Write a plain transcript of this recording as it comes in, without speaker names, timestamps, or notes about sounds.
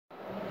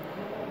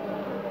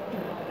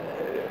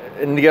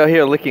And you out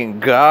here looking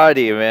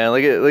gaudy, man.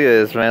 Look at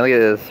this, man. Look at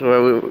this.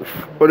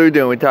 What are we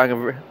doing? We're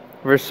talking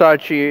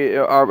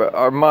Versace,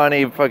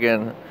 Armani,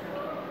 fucking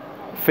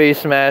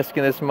face mask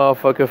in this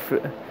motherfucker.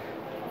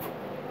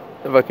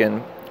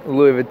 Fucking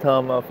Louis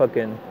Vuitton,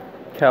 motherfucking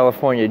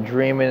California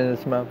dreaming in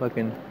this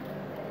motherfucking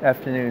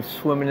afternoon,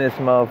 swimming in this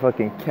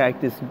motherfucking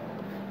cactus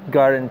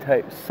garden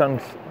type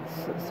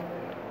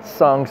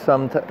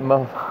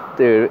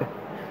dude.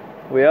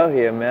 We out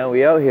here, man.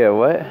 We out here.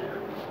 What?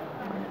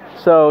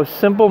 So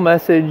simple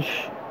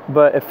message,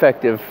 but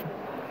effective.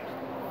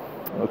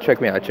 Well, check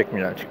me out.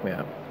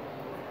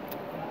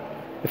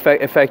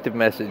 Effective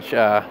message.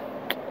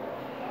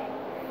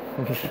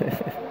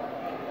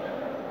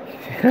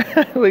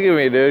 Look at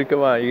me, dude.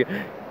 Come on, you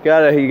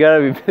gotta be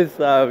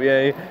pissed off,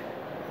 yeah.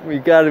 You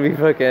gotta be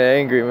fucking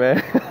angry,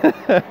 man.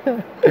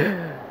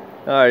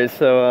 All right,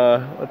 so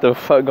what the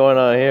fuck going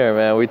on here,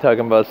 man? We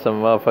talking about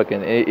some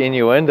motherfucking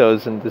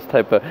innuendos and this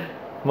type of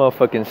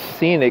motherfucking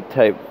scenic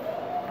type.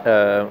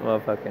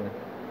 Motherfucking.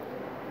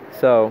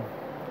 So,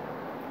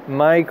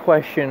 my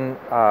question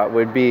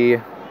would be.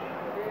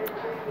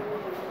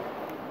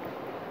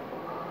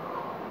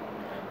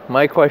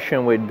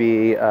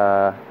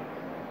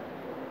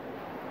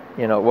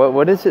 You know,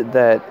 what is it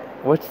that?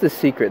 What's the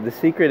secret? The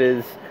secret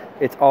is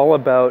it's all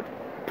about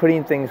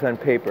putting things on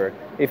paper.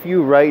 If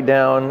you write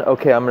down,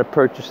 okay, I'm going to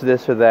purchase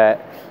this or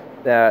that.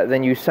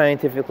 Then you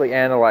scientifically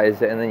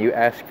analyze it, and then you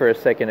ask for a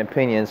second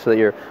opinion, so that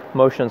your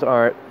emotions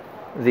aren't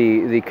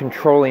the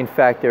controlling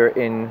factor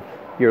in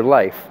your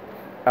life.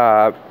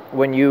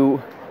 When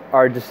you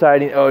are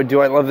deciding, oh,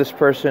 do I love this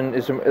person?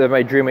 Is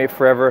my dream mate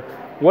forever?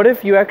 What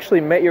if you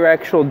actually met your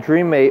actual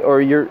dream mate, or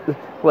you're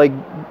like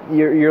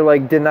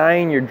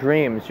denying your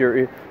dreams?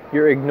 You're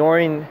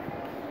ignoring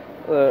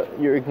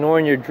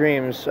your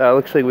dreams.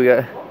 Looks like we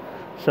got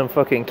some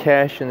fucking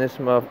cash in this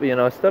stuff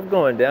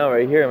going down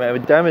right here, man.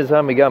 Diamonds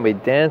on me got me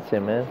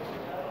dancing, man.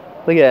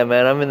 Look at that,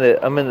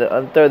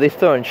 man. They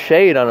throwing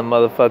shade on a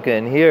motherfucker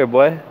in here,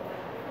 boy.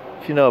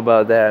 What you know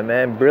about that,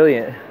 man?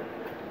 Brilliant.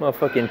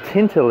 Motherfucking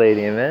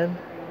tintillating, man.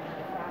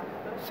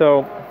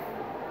 So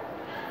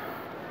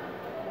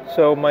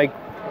my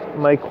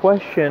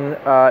question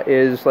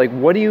is, like,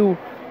 what do you...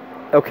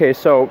 Okay,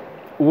 so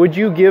would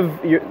you give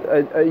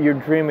your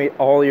dream mate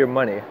all your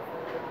money?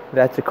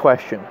 That's a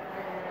question.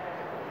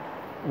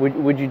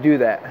 Would you do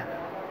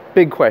that?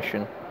 Big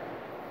question.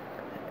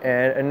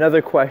 And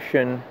another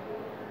question...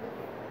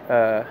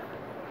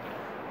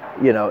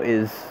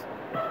 is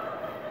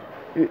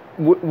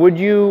would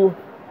you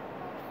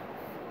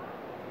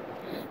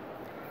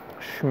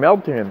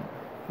smelting him?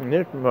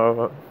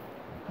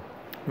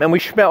 Man, we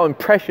smelting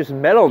precious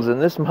metals in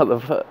this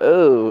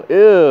motherfucker.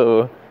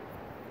 Ew.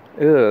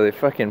 They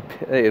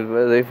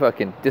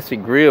fucking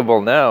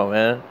disagreeable now,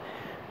 man.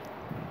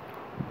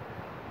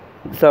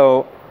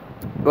 So,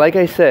 like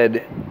I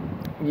said,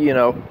 it's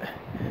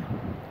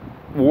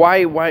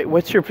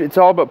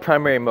all about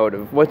primary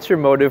motive. What's your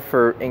motive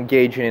for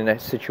engaging in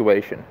that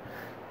situation?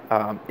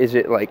 Is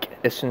it like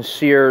a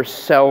sincere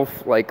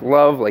self, like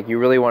love, like you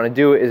really want to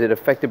do it? Is it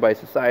affected by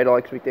societal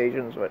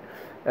expectations,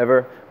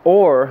 whatever?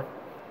 Or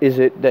is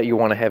it that you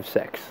want to have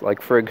sex?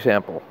 Like, for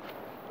example,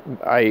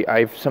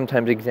 I've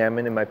sometimes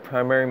examined, and my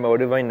primary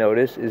motive, I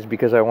notice, is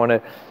because I want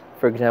to,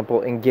 for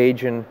example,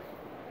 engage in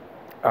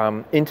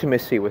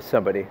intimacy with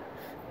somebody.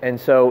 And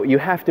so you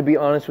have to be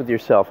honest with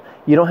yourself.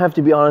 You don't have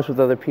to be honest with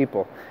other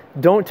people.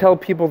 Don't tell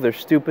people they're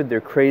stupid, they're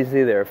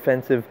crazy, they're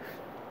offensive.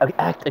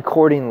 Act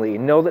accordingly.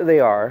 Know that they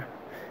are.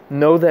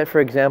 Know that,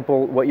 for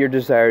example, what your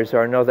desires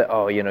are. Know that,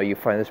 you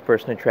find this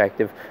person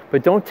attractive.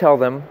 But don't tell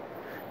them.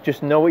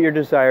 Just know what your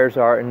desires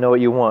are and know what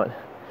you want.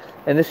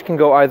 And this can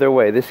go either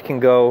way. This can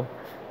go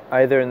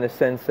either in the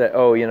sense that,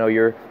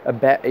 you're a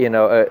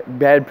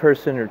bad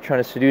person or trying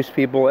to seduce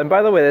people. And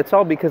by the way, that's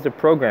all because of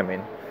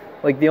programming.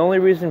 Like, the only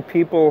reason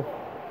people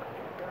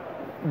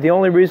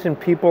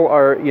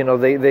are,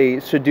 they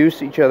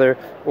seduce each other,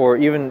 or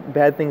even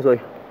bad things like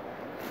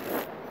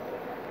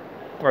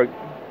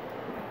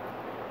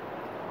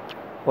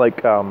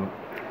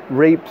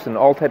rapes and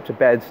all types of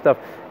bad stuff.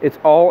 It's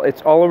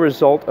all a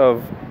result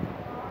of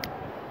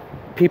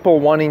people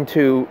wanting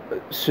to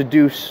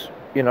seduce,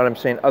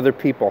 other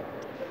people,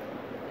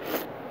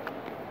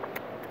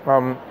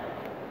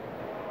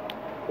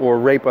 or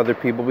rape other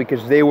people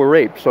because they were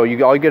raped. So all you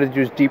got to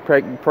do is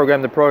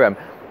deprogram the program.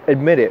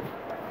 Admit it.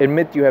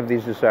 Admit you have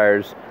these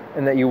desires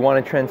and that you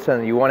want to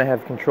transcend them. You want to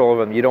have control of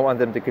them. You don't want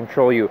them to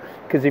control you.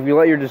 Because if you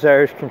let your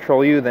desires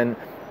control you, then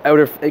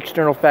outer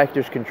external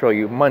factors control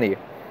you. Money,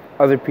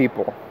 other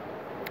people.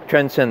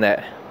 Transcend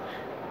that.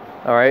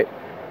 All right?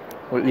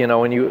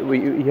 When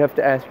you have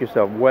to ask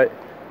yourself, what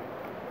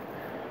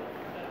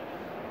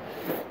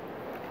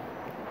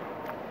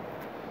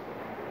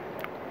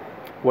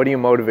are you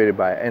motivated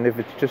by? And if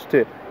it's just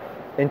to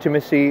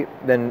intimacy,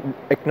 then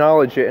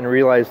acknowledge it and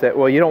realize that,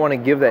 well, you don't want to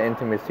give that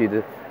intimacy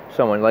to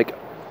someone. Like,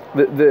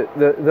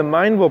 the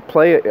mind will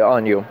play it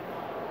on you.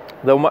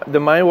 The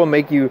mind will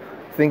make you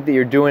think that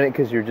you're doing it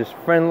because you're just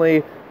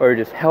friendly, or you're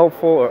just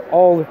helpful,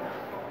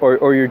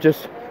 or you're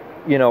just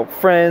you know,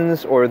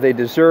 friends, or they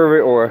deserve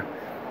it, or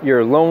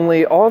you're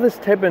lonely, all this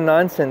type of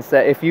nonsense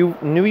that if you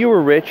knew you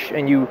were rich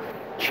and you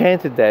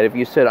chanted that, if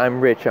you said, I'm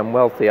rich, I'm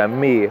wealthy, I'm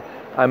me,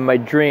 I'm my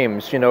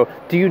dreams, you know,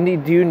 do you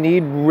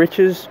need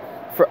riches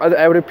for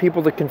other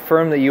people to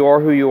confirm that you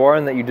are who you are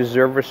and that you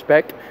deserve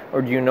respect?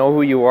 Or do you know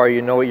who you are,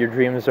 you know what your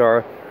dreams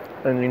are,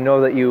 and you know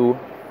that you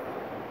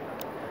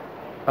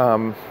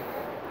that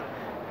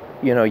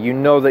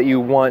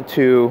you want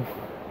to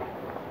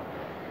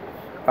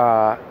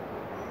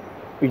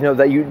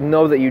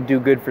that you do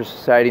good for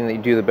society and that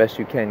you do the best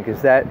you can,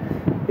 because that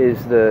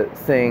is the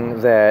thing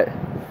that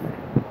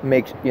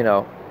makes, you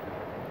know,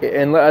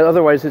 and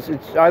otherwise it's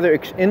either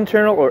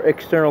internal or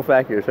external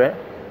factors, right?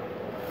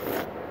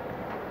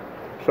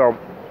 So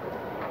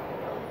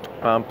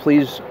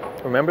please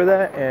remember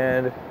that.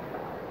 And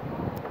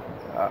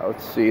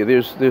let's see,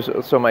 there's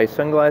so my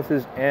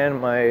sunglasses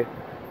and my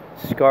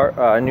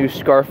scarf, new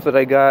scarf that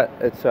I got.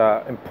 It's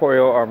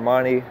Emporium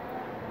Armani.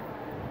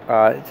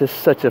 It's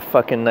just such a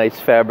fucking nice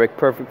fabric,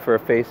 perfect for a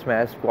face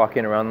mask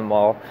walking around the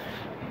mall.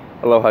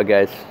 Aloha,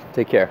 guys.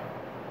 Take care.